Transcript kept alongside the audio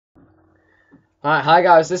Alright, hi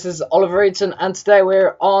guys, this is Oliver Eaton, and today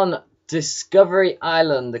we're on Discovery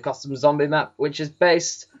Island, the custom zombie map, which is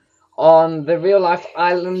based on the real-life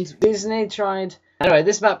island Disney tried. Anyway,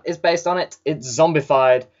 this map is based on it, it's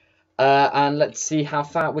zombified, and let's see how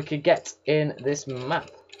far we could get in this map.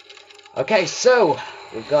 Okay, so,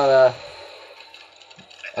 we've got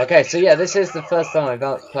Okay, so yeah, this is the first time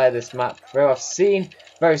I've played this map through. I've seen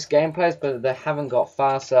various gameplays, but they haven't got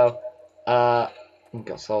far, so, we've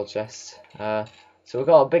got soul chests. So we've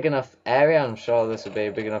got a big enough area. I'm sure this will be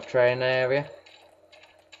a big enough training area.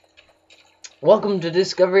 Welcome to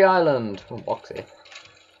Discovery Island. Oh, boxy.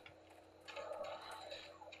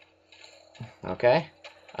 Okay.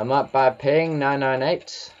 A map by Ping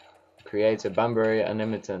 998. Create a Banbury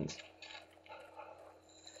Unlimited.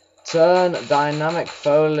 Turn dynamic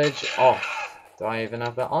foliage off. Do I even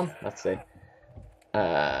have that on? Let's see.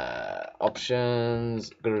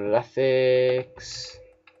 Options, graphics.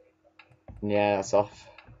 Yeah, that's off.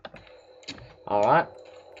 Alright.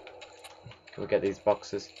 Can we get these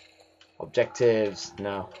boxes? Objectives.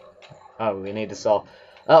 No. Oh, we need a saw.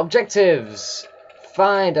 Objectives.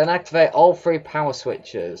 Find and activate all 3 power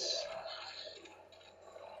switches.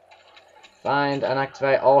 Find and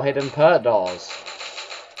activate all hidden perk doors.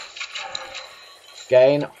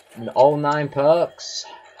 Gain all 9 perks.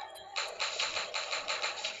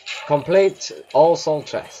 Complete all soul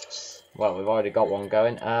chests. Well, we've already got one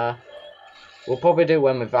going. We'll probably do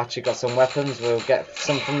when we've actually got some weapons. We'll get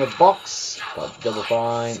some from the box. Got double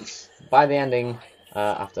points. By the ending,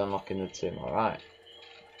 after unlocking the tomb. Alright.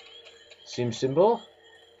 Seems simple.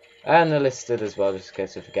 And they're listed as well, just in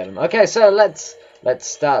case we forget them. Okay, so let's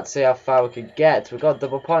start, see how far we can get. We've got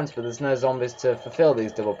double points, but there's no zombies to fulfill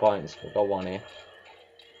these double points. We've got one here.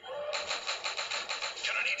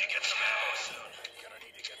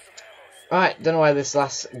 Right, don't know where this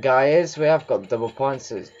last guy is. We have got double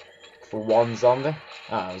points for one zombie.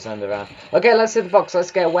 Ah, I was end around. Okay, let's hit the box.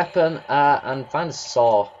 Let's get a weapon and find a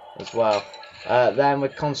saw as well. Then we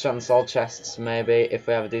concentrate on soul chests, maybe, if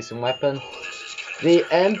we have a decent weapon. The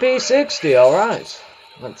MP60, alright.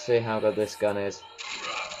 Let's see how good this gun is.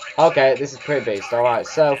 Okay, this is pretty beast. Alright,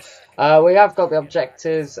 so we have got the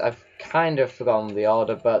objectives. I've kind of forgotten the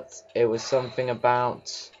order, but it was something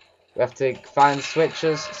about... We have to find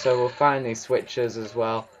switches, so we'll find these switches as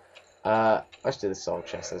well. Let's do the soul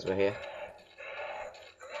chest as we're here.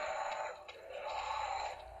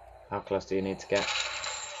 How close do you need to get?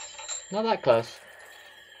 Not that close.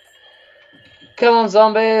 Come on,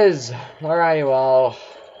 zombies! Where are you all?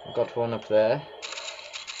 I've got one up there.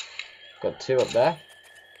 Got 2 up there.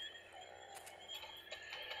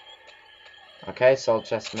 Okay, soul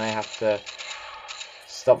chest may have to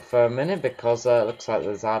stop for a minute because it looks like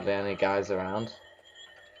there's hardly any guys around.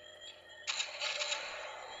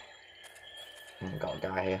 We've got a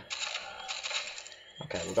guy here.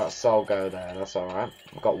 Okay, we've got a soul go there, that's alright.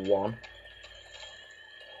 We've got 1.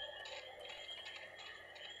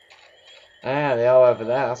 Ah, they're all over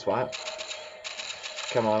there, that's right.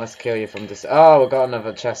 Come on, let's kill you from this. Oh, we've got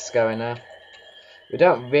another chest going now. We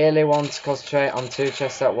don't really want to concentrate on 2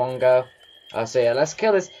 chests at one go. So yeah, let's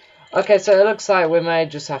kill this. Okay, so it looks like we may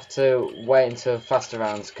just have to wait until faster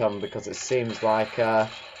rounds come because it seems like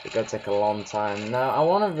it's going to take a long time. Now, I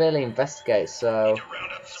want to really investigate, so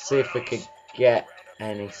see if we could get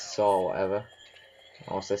any saw or whatever.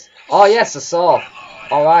 What's this? Oh, yes, a saw!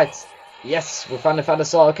 Alright. Yes, we finally found a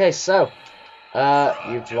saw. Okay, so,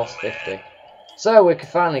 you've lost 50. So, we can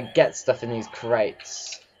finally get stuff in these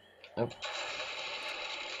crates. Oh.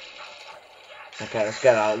 Okay, let's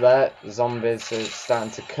get out of there. Zombies are starting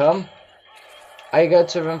to come. Are you going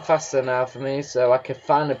to run faster now for me so I can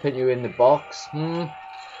finally put you in the box?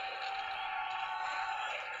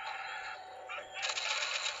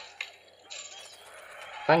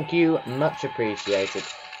 Thank you, much appreciated.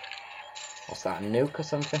 What's that, a nuke or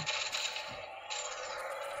something?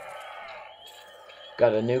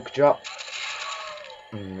 Got a nuke drop.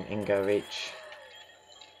 Ingo reach.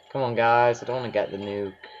 Come on guys, I don't want to get the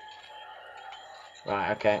nuke.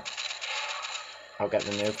 Right, okay. I'll get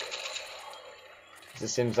the nuke. It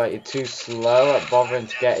seems like you're too slow at bothering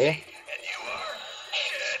to get here.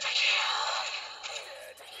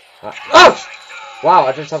 Right. Oh! Wow,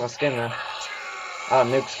 I just had my skin there. Oh,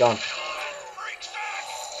 nuke's gone.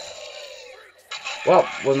 Well,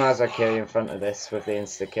 we might as well kill you in front of this with the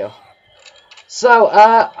insta-kill. So,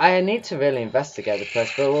 I need to really investigate the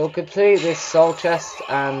place, but we'll complete this soul chest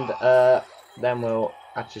and then we'll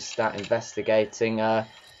actually start investigating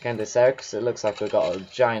this area because it looks like we've got a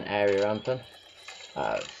giant area open.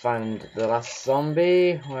 Find the last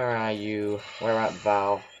zombie. Where are you? Where at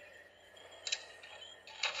Val?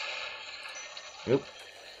 Oop.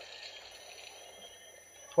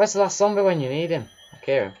 Where's the last zombie when you need him? I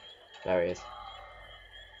hear him. There he is.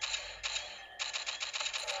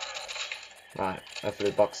 Right, hopefully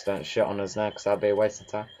the box don't shut on us now, because that'll be a waste of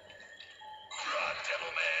time.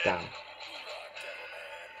 Damn.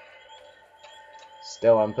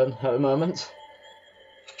 Still open at the moment.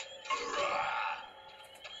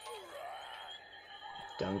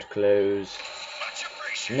 Don't close.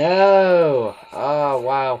 No! Oh,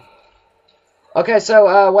 wow. Okay,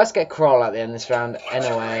 so let's get Crawl at the end of this round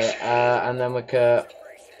anyway, and then we could,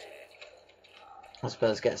 I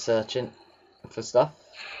suppose, get searching for stuff.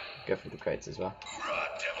 Go through the crates as well.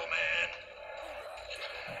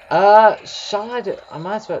 Shall I do? I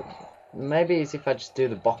might as well. Maybe it's if I just do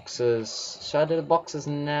the boxes. Shall I do the boxes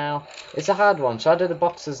now? It's a hard one. Shall I do the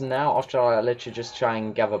boxes now, or shall I literally just try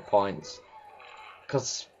and gather points?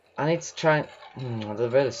 Because I need to try and. They're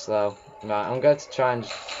really slow. Right, I'm going to try and.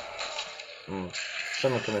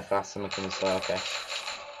 Some are coming fast, some are coming slow. Okay.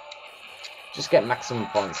 Just get maximum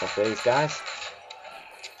points off these guys.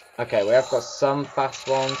 Okay, we have got some fast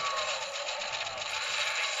ones.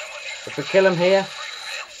 If we kill them here,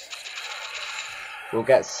 we'll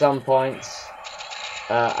get some points,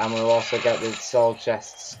 and we'll also get the soul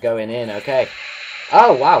chests going in. Okay.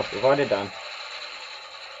 Oh wow, we've already done.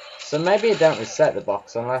 So maybe it don't reset the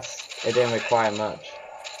box unless it didn't require much.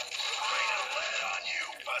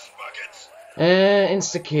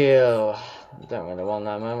 Insta kill. Don't really want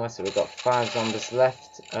that, man. So we've got 5 zombies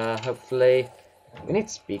left. Hopefully, we need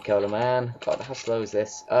speed cola, man. God, how slow is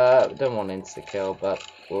this? We don't want insta kill, but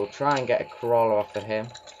we'll try and get a crawler off of him.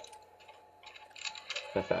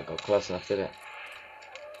 Perfect, I got close enough, did it?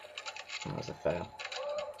 That was a fail.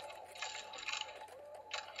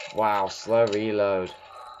 Wow, slow reload.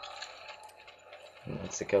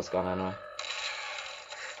 Insta kill's gone anyway.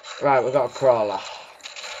 Right, we've got a crawler.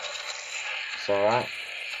 It's alright.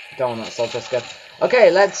 Don't want that soul chest again.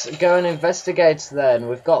 Okay, let's go and investigate then.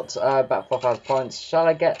 We've got about 4,000 points. Shall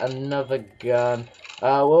I get another gun?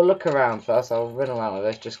 We'll look around first. I'll run around with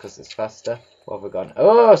this just because it's faster. What have we got?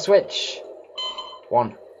 Oh, switch!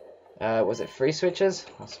 1. Was it 3 switches?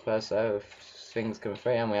 I suppose so. If things come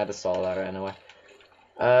free, and we had a soul arrow anyway.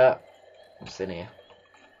 What's in here?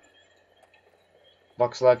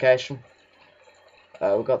 Box location.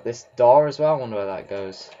 We've got this door as well. I wonder where that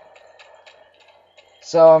goes.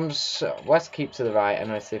 So let's keep to the right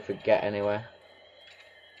and let's see if we get anywhere.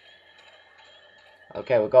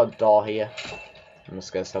 Okay, we've got a door here. I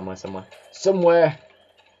must go somewhere.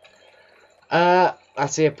 I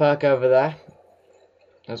see a perk over there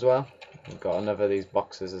as well. We've got another of these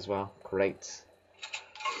boxes as well. Great.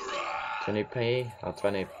 20p or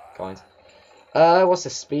 20 coins. What's the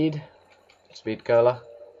speed? Speed cola.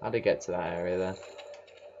 How do you get to that area then?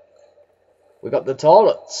 We got the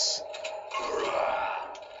toilets.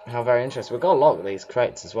 How very interesting. We've got a lot of these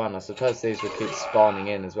crates as well, and I suppose these will keep spawning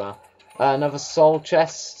in as well. Another soul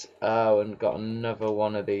chest. And got another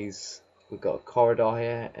one of these. We've got a corridor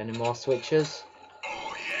here. Any more switches?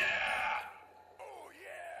 Oh yeah!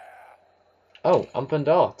 Oh, open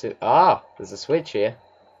door. There's a switch here.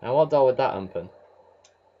 Now what door would that open?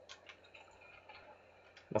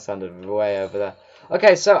 That sounded way over there.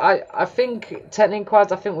 Okay, so I think,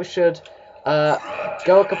 technique-wise, I think we should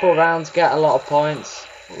go a couple of rounds, get a lot of points.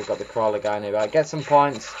 We've got the crawler guy nearby. Get some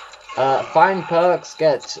points. Find perks,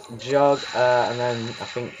 get jug, and then I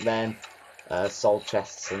think then soul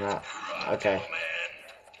chests and that. Okay.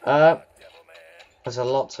 There's a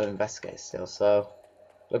lot to investigate still, so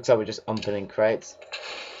looks like we're just opening crates.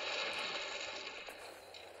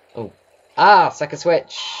 Oh. Second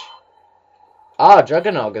switch.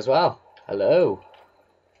 Juggernog as well. Hello.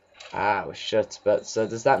 We're shut, but so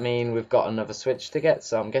does that mean we've got another switch to get?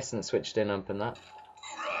 So I'm guessing the switch didn't open that.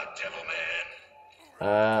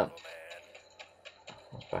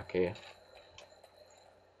 What's back here?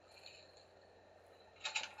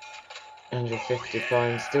 150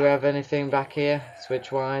 points. Do we have anything back here,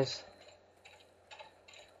 switch-wise?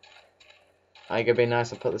 I think it'd be nice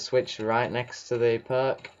to put the switch right next to the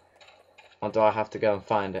perk. Or do I have to go and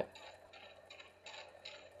find it?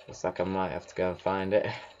 Looks like I might have to go and find it.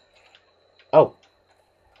 Oh!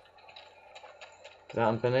 Can I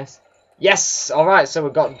open this? Yes! Alright, so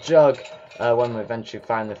we've got jug when we eventually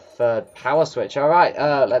find the 3rd power switch. Alright,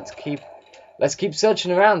 let's keep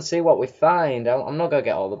searching around, see what we find. I'm not gonna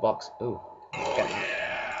get all the box. Ooh,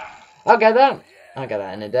 I'll get that. I'll get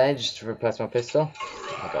that in a day just to replace my pistol.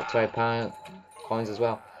 I've got 20 coins as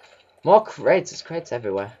well. More crates, there's crates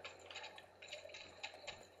everywhere.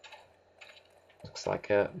 Looks like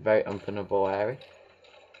a very openable area.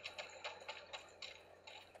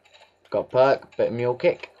 Got perk, bit of mule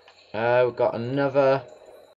kick. We've got another